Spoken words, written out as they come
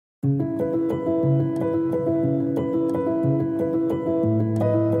Cynthia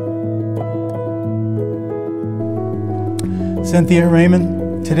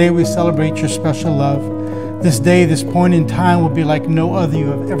Raymond, today we celebrate your special love. This day, this point in time will be like no other you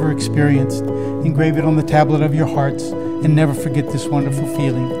have ever experienced. Engrave it on the tablet of your hearts and never forget this wonderful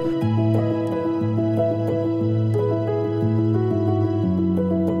feeling.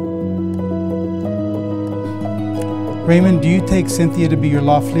 Raymond, do you take Cynthia to be your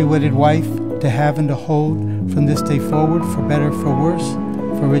lawfully wedded wife, to have and to hold from this day forward, for better, for worse,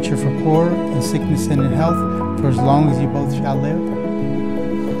 for richer, for poorer, in sickness and in health, for as long as you both shall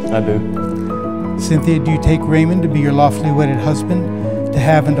live? I do. Cynthia, do you take Raymond to be your lawfully wedded husband, to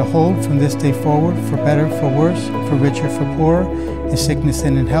have and to hold from this day forward, for better, for worse, for richer, for poorer, in sickness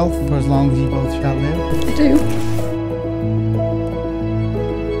and in health, for as long as you both shall live? I do.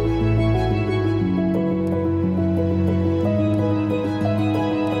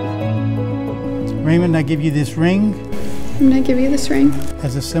 Raymond, I give you this ring. I'm going to give you this ring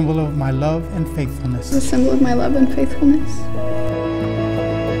as a symbol of my love and faithfulness. as a symbol of my love and faithfulness.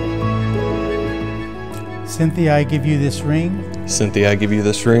 Cynthia, I give you this ring. Cynthia, I give you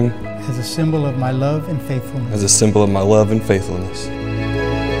this ring as a symbol of my love and faithfulness. as a symbol of my love and faithfulness.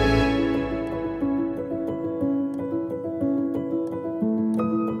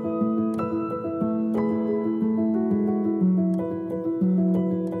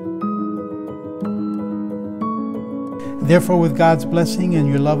 Therefore, with God's blessing and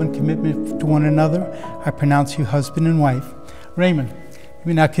your love and commitment to one another, I pronounce you husband and wife. Raymond, you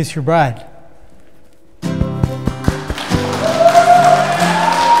may now kiss your bride.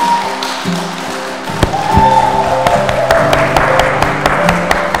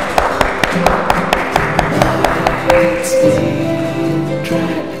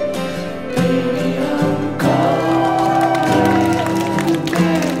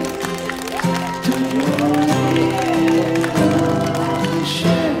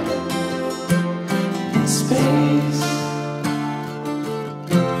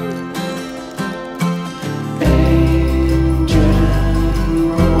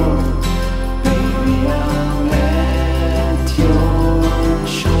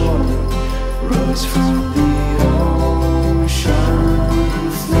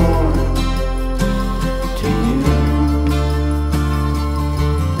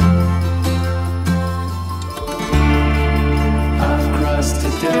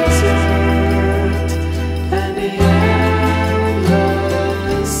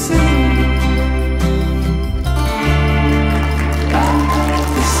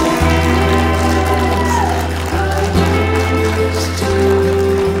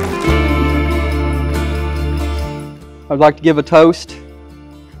 I'd like to give a toast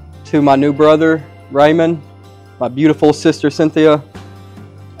to my new brother, Raymond, my beautiful sister, Cynthia,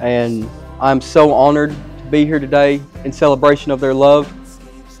 and I'm so honored to be here today in celebration of their love.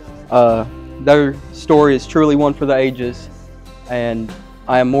 Their story is truly one for the ages, and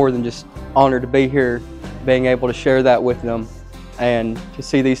I am more than just honored to be here, being able to share that with them and to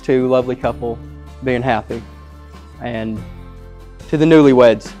see these two lovely couple being happy. And to the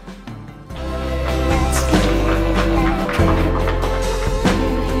newlyweds,